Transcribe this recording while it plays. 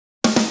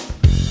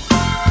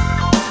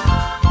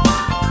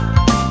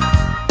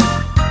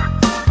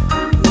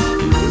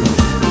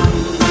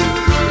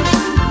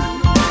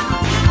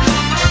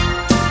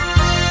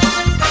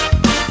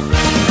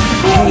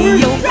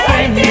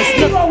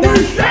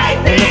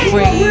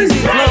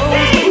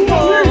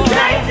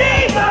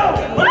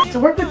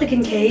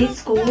Kinkaid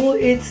school,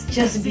 it's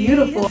just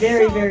beautiful.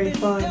 Very, very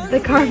fun.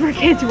 The Carver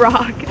kids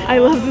rock. I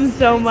love them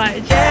so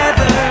much.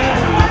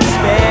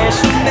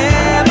 Special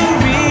memories.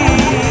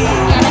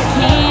 And I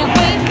can't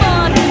wait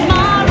for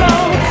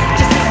tomorrow,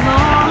 just as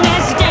long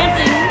as you're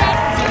dancing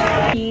next to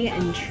me. He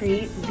and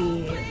Treat,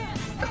 the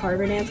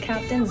Carver dance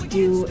captains,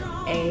 do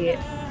a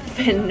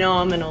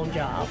phenomenal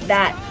job.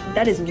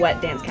 That is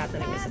what dance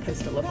captaining is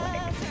supposed to look like.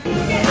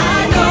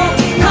 I know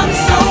we've come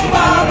so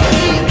far, but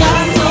we've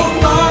got so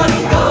far to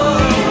go.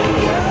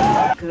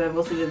 Because I've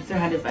mostly been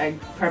surrounded by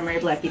primarily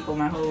black people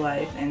my whole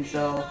life, and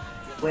so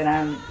when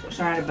I'm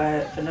surrounded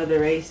by another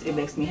race, it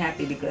makes me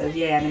happy because,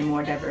 yeah, I'm in a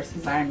more diverse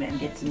environment and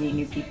get to meet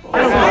new people.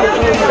 I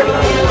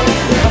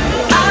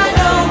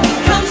know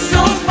we've come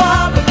so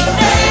far, but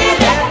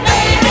baby,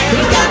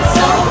 we've got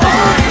so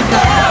far to go.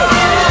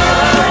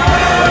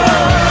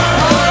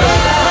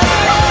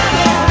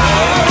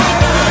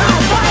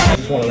 I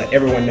just want to let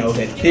everyone know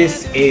that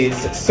this is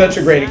such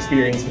a great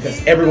experience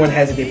because everyone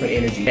has a different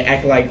energy. They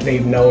act like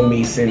they've known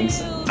me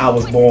since I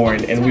was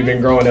born, and we've been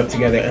growing up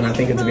together, and I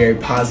think it's a very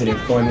positive,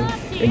 fun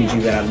energy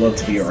that I'd love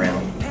to be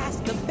around.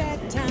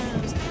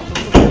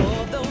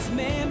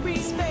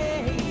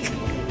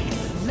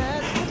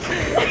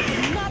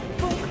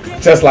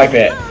 Just like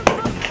that.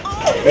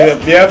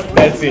 Yep,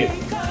 that's it.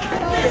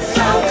 It's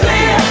so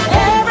clear,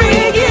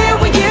 every year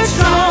we get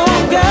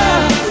stronger.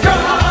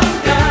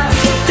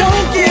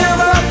 Don't give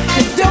up,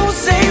 and don't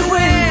say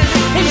when,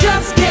 and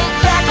just get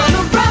back on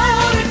the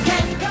road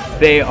again.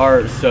 They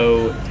are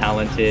so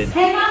talented.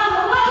 Hey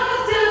mama,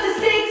 welcome to the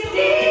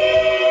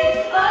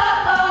 60s.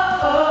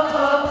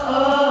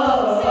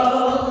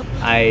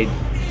 I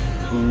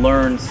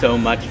learned so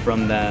much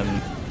from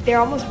them. They're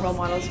almost role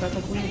models for us.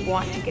 Like, we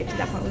want to get to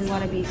that point. We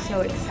want to be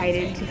so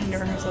excited to come to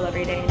rehearsal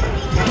every day.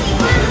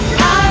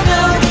 I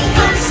know we've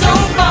come so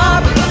far,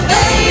 but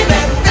baby,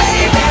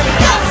 we've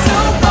got so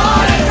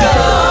far to go.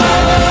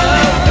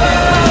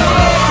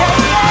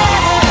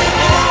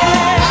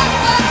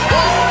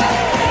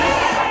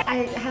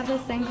 I have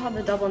this thing called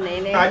the double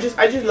nay-nay. I just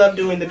love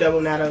doing the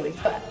double Natalie.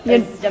 You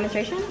have a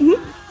demonstration?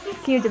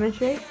 Mm-hmm. Can you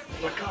demonstrate? Oh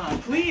my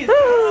god, please! I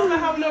don't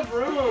have enough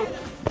room.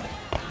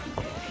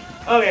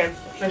 Okay,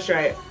 let's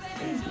try it.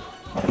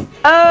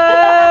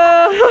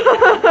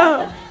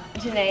 Oh!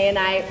 Janae and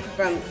I,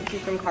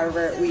 she's from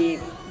Carver, we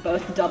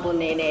both double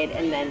nay-nayed,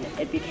 and then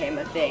it became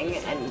a thing,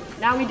 and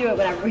now we do it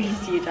whenever we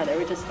see each other,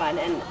 which is fun.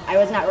 And I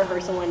was at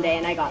rehearsal one day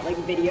and I got like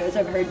videos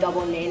of her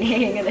double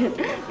nay-naying, and it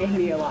made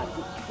me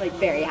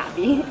very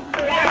happy.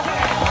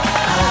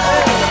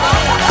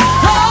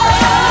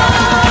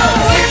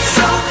 It's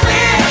so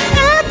clear,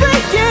 every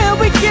year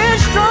we get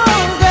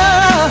stronger.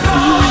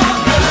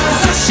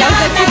 So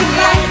shine that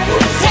light,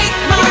 take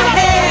my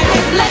hand,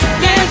 let's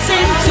dance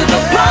into the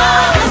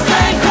promised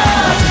land.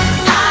 'Cause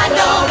I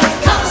know we've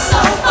come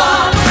so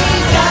far,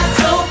 we've got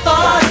so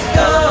far to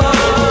go.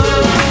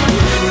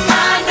 I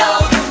know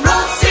the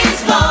road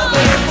seems long,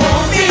 but it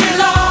won't be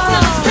long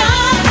till it's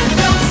time to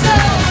go. So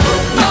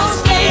most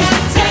days we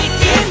take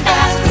it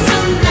fast,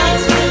 some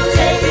nights we'll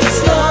take it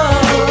slow.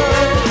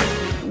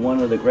 One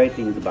of the great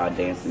things about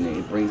dancing is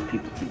it brings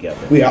people together.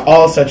 We are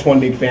all such one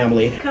big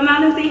family. Come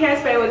out and see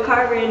Hairspray with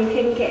Carver and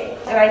Kinkaid.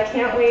 And I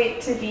can't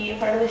wait to be a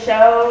part of the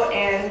show,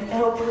 and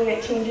hopefully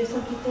it changes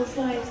some people's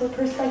lives or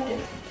perspective.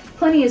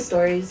 Plenty of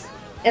stories,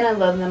 and I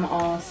love them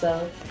all,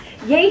 so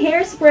yay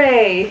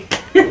Hairspray!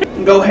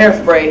 Go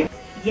Hairspray.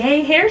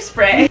 Yay,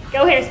 Hairspray!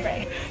 Go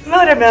Hairspray!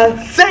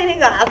 Motormouth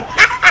signing off.